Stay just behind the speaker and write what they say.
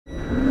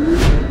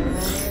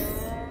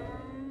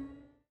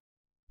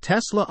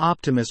Tesla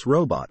Optimus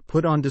robot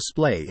put on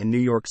display in New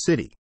York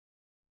City.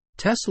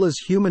 Tesla's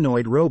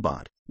humanoid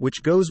robot,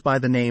 which goes by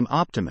the name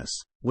Optimus,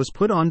 was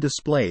put on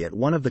display at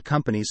one of the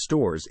company's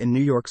stores in New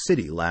York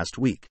City last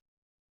week,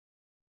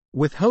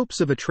 with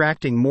hopes of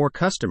attracting more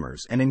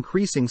customers and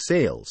increasing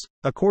sales,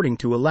 according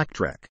to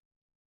Electrek.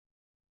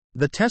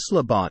 The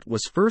Tesla bot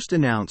was first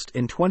announced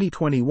in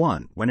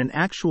 2021 when an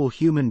actual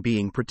human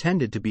being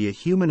pretended to be a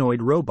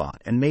humanoid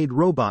robot and made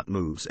robot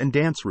moves and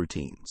dance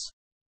routines.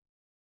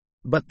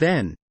 But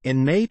then,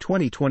 in May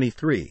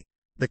 2023,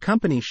 the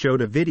company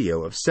showed a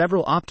video of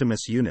several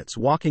Optimus units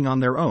walking on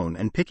their own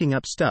and picking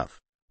up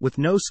stuff, with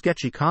no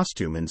sketchy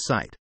costume in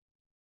sight.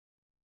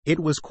 It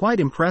was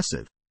quite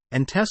impressive,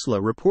 and Tesla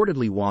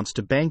reportedly wants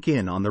to bank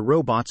in on the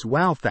robot's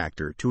wow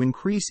factor to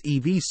increase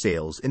EV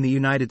sales in the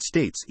United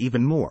States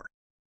even more.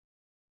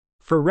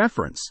 For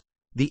reference,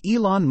 the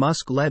Elon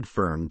Musk-led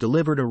firm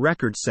delivered a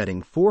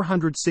record-setting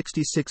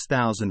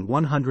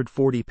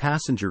 466,140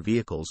 passenger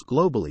vehicles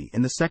globally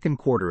in the second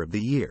quarter of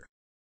the year.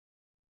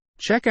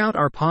 Check out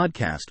our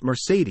podcast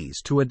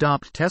Mercedes to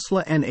adopt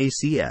Tesla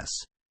NACS.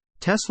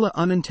 Tesla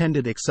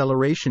unintended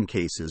acceleration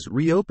cases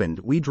reopened.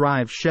 We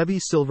drive Chevy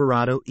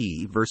Silverado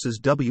E versus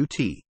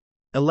WT.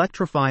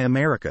 Electrify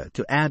America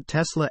to add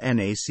Tesla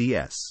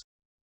NACS.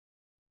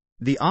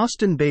 The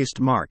Austin-based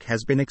Mark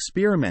has been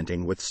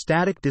experimenting with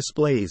static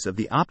displays of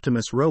the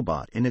Optimus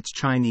robot in its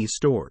Chinese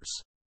stores,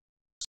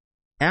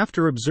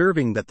 after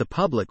observing that the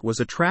public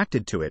was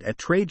attracted to it at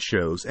trade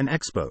shows and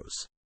expos.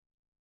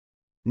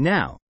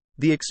 Now,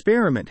 the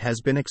experiment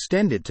has been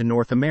extended to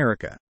North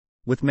America,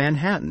 with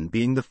Manhattan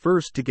being the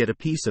first to get a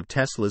piece of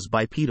Tesla's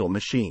bipedal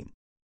machine.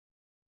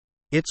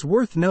 It's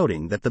worth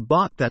noting that the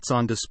bot that's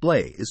on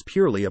display is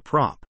purely a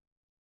prop.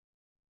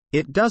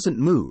 It doesn't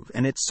move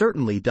and it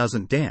certainly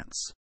doesn't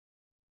dance.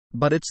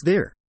 But it's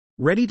there,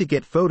 ready to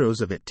get photos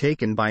of it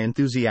taken by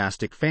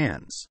enthusiastic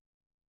fans.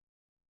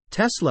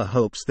 Tesla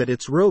hopes that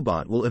its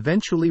robot will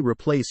eventually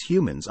replace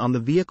humans on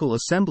the vehicle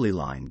assembly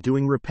line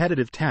doing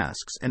repetitive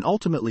tasks and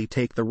ultimately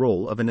take the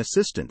role of an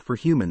assistant for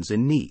humans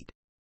in need,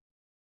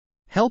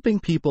 helping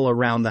people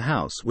around the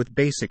house with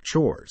basic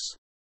chores.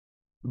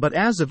 But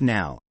as of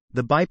now,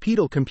 the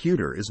bipedal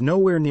computer is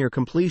nowhere near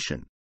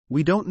completion.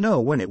 We don't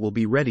know when it will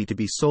be ready to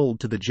be sold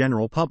to the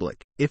general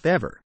public, if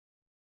ever.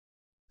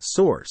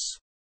 Source: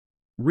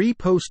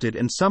 reposted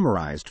and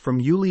summarized from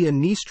Yulia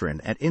Nistrin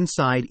at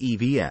Inside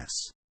EVS.